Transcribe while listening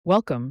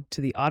Welcome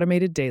to the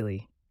Automated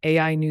Daily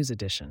AI News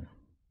Edition,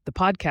 the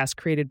podcast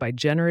created by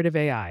Generative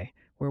AI,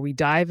 where we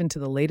dive into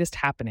the latest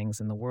happenings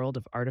in the world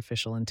of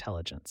artificial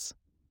intelligence.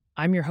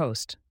 I'm your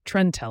host,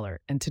 Trend Teller,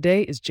 and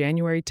today is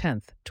January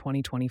 10th,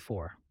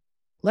 2024.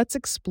 Let's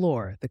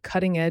explore the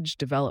cutting-edge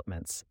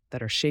developments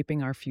that are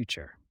shaping our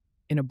future.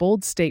 In a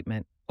bold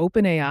statement,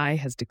 OpenAI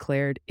has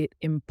declared it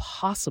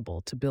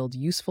impossible to build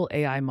useful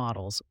AI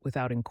models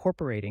without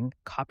incorporating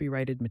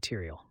copyrighted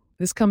material.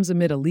 This comes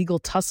amid a legal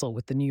tussle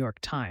with the New York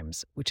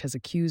Times, which has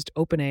accused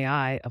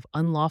OpenAI of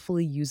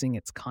unlawfully using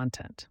its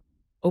content.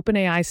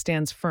 OpenAI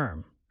stands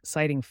firm,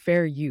 citing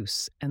fair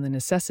use and the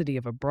necessity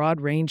of a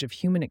broad range of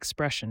human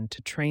expression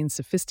to train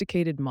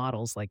sophisticated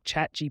models like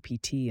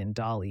ChatGPT and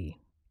DALL-E.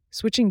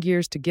 Switching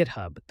gears to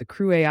GitHub, the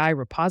Crew AI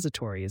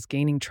repository is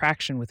gaining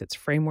traction with its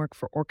framework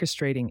for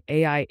orchestrating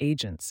AI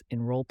agents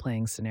in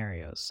role-playing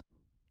scenarios.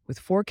 With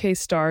 4K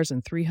stars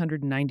and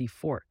 390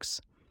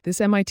 forks, this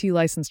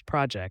MIT-licensed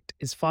project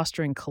is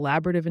fostering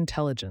collaborative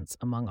intelligence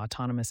among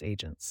autonomous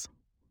agents.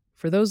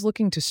 For those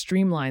looking to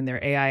streamline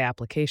their AI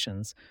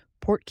applications,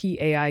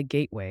 Portkey AI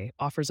Gateway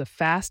offers a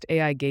fast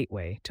AI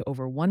gateway to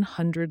over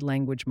 100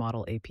 language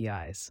model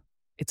APIs.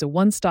 It's a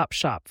one-stop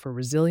shop for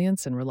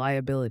resilience and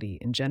reliability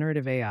in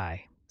generative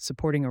AI,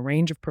 supporting a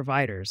range of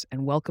providers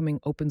and welcoming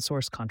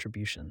open-source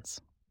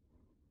contributions.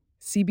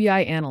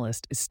 CBI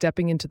Analyst is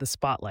stepping into the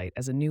spotlight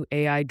as a new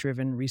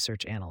AI-driven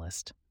research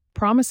analyst.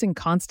 Promising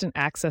constant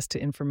access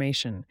to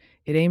information,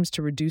 it aims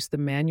to reduce the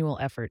manual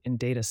effort in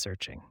data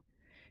searching.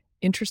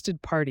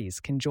 Interested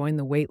parties can join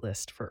the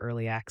waitlist for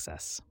early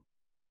access.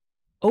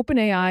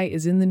 OpenAI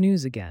is in the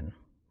news again,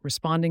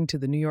 responding to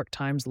the New York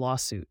Times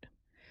lawsuit.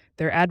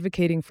 They're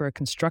advocating for a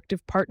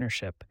constructive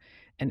partnership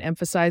and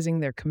emphasizing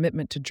their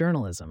commitment to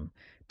journalism,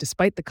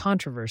 despite the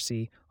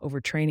controversy over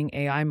training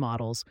AI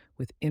models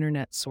with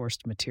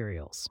internet-sourced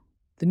materials.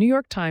 The New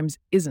York Times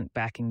isn't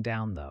backing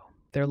down, though.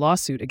 Their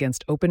lawsuit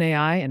against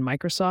OpenAI and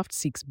Microsoft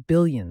seeks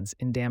billions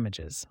in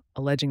damages,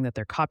 alleging that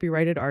their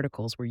copyrighted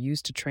articles were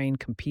used to train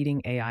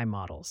competing AI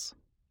models.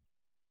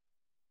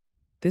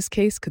 This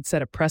case could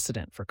set a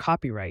precedent for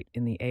copyright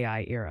in the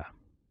AI era.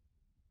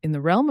 In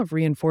the realm of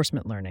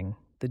reinforcement learning,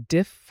 the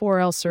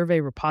Diff4L survey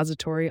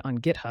repository on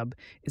GitHub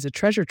is a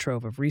treasure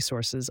trove of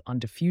resources on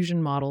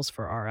diffusion models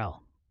for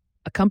RL.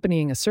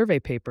 Accompanying a survey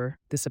paper,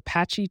 this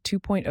Apache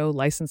 2.0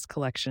 licensed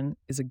collection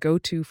is a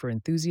go-to for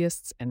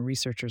enthusiasts and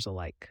researchers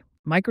alike.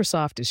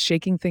 Microsoft is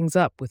shaking things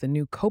up with a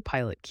new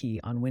Copilot key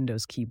on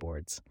Windows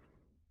keyboards.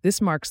 This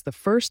marks the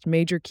first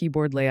major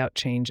keyboard layout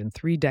change in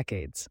 3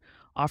 decades,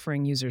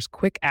 offering users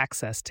quick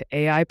access to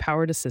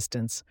AI-powered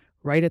assistance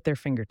right at their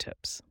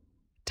fingertips.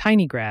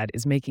 TinyGrad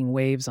is making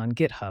waves on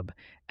GitHub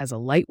as a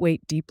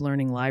lightweight deep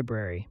learning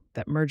library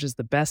that merges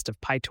the best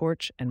of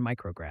PyTorch and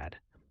Micrograd.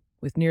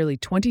 With nearly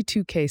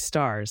 22K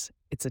stars,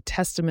 it's a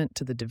testament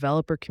to the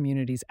developer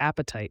community's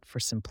appetite for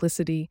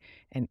simplicity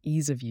and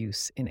ease of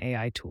use in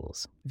AI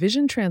tools.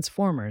 Vision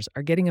transformers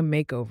are getting a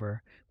makeover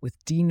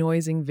with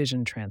denoising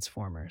vision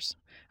transformers,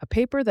 a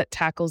paper that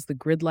tackles the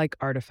grid-like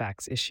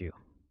artifacts issue.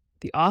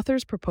 The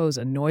authors propose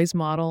a noise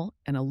model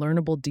and a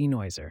learnable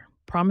denoiser,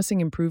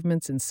 promising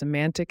improvements in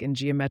semantic and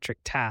geometric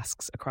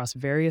tasks across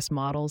various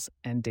models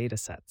and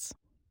datasets.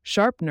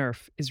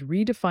 SharpNerf is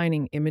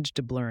redefining image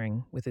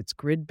deblurring with its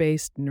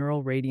grid-based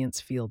neural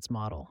radiance fields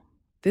model.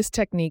 This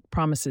technique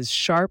promises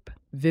sharp,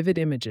 vivid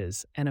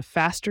images and a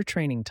faster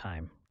training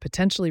time,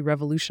 potentially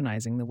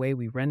revolutionizing the way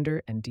we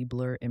render and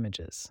deblur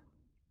images.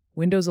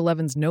 Windows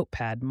 11's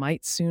Notepad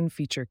might soon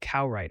feature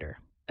CowWriter,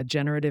 a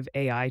generative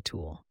AI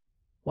tool.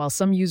 While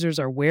some users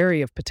are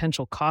wary of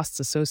potential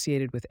costs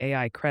associated with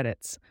AI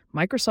credits,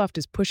 Microsoft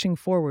is pushing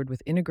forward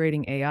with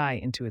integrating AI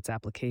into its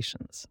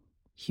applications.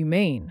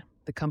 Humane,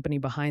 the company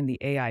behind the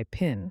AI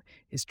Pin,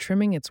 is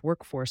trimming its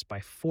workforce by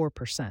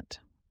 4%.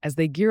 As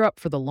they gear up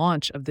for the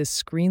launch of this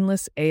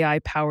screenless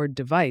AI-powered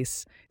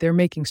device, they're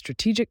making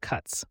strategic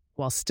cuts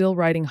while still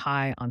riding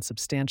high on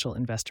substantial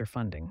investor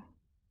funding.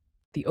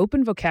 The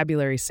Open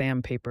Vocabulary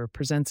SAM paper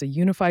presents a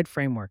unified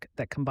framework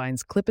that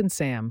combines CLIP and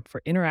SAM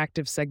for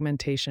interactive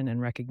segmentation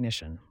and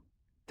recognition.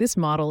 This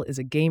model is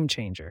a game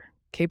changer,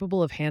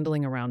 capable of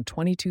handling around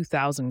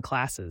 22,000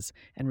 classes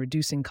and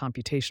reducing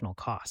computational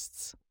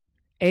costs.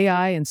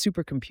 AI and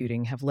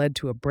supercomputing have led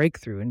to a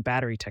breakthrough in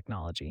battery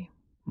technology.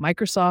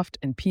 Microsoft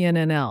and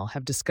PNNL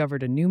have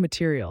discovered a new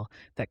material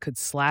that could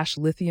slash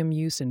lithium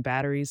use in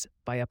batteries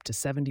by up to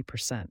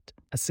 70%,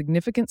 a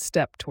significant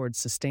step towards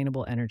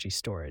sustainable energy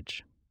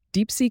storage.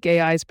 DeepSeek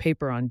AI's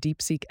paper on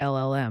DeepSeek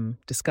LLM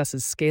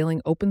discusses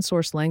scaling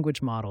open-source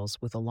language models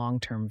with a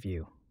long-term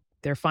view.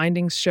 Their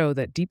findings show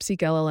that DeepSeek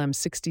LLM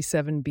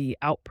 67B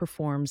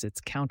outperforms its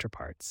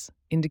counterparts,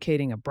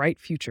 indicating a bright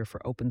future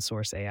for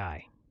open-source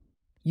AI.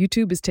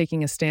 YouTube is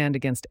taking a stand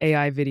against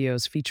AI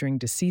videos featuring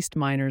deceased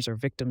minors or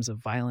victims of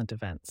violent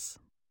events.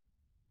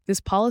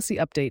 This policy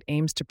update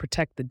aims to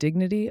protect the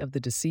dignity of the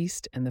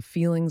deceased and the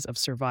feelings of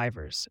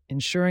survivors,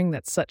 ensuring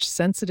that such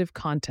sensitive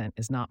content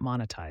is not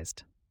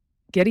monetized.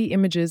 Getty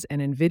Images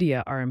and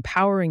NVIDIA are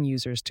empowering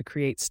users to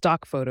create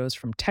stock photos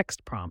from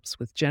text prompts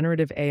with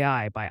generative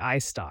AI by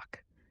iStock.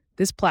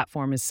 This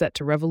platform is set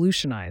to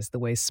revolutionize the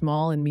way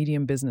small and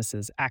medium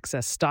businesses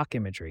access stock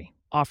imagery,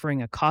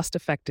 offering a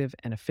cost-effective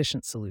and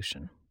efficient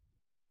solution.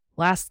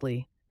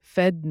 Lastly,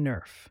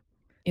 FedNerf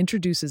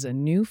introduces a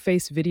new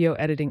face video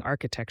editing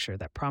architecture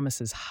that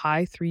promises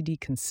high 3D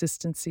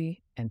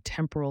consistency and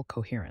temporal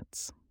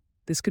coherence.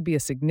 This could be a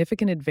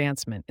significant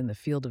advancement in the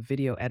field of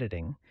video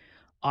editing,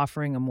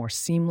 offering a more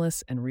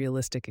seamless and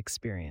realistic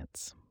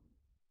experience.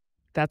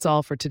 That's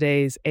all for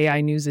today's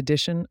AI News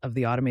edition of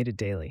the Automated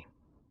Daily.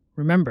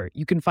 Remember,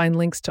 you can find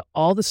links to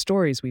all the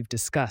stories we've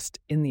discussed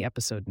in the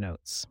episode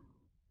notes.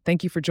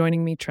 Thank you for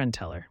joining me,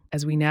 TrendTeller,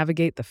 as we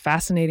navigate the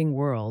fascinating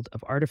world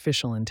of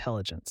artificial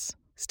intelligence.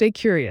 Stay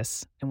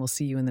curious, and we'll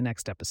see you in the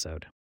next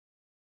episode.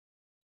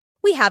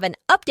 We have an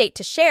update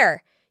to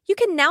share. You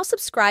can now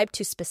subscribe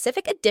to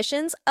specific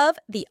editions of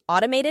the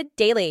Automated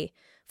Daily.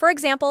 For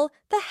example,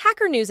 the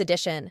Hacker News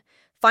edition.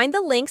 Find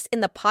the links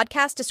in the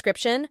podcast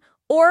description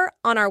or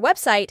on our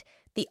website,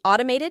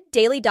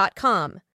 theautomateddaily.com.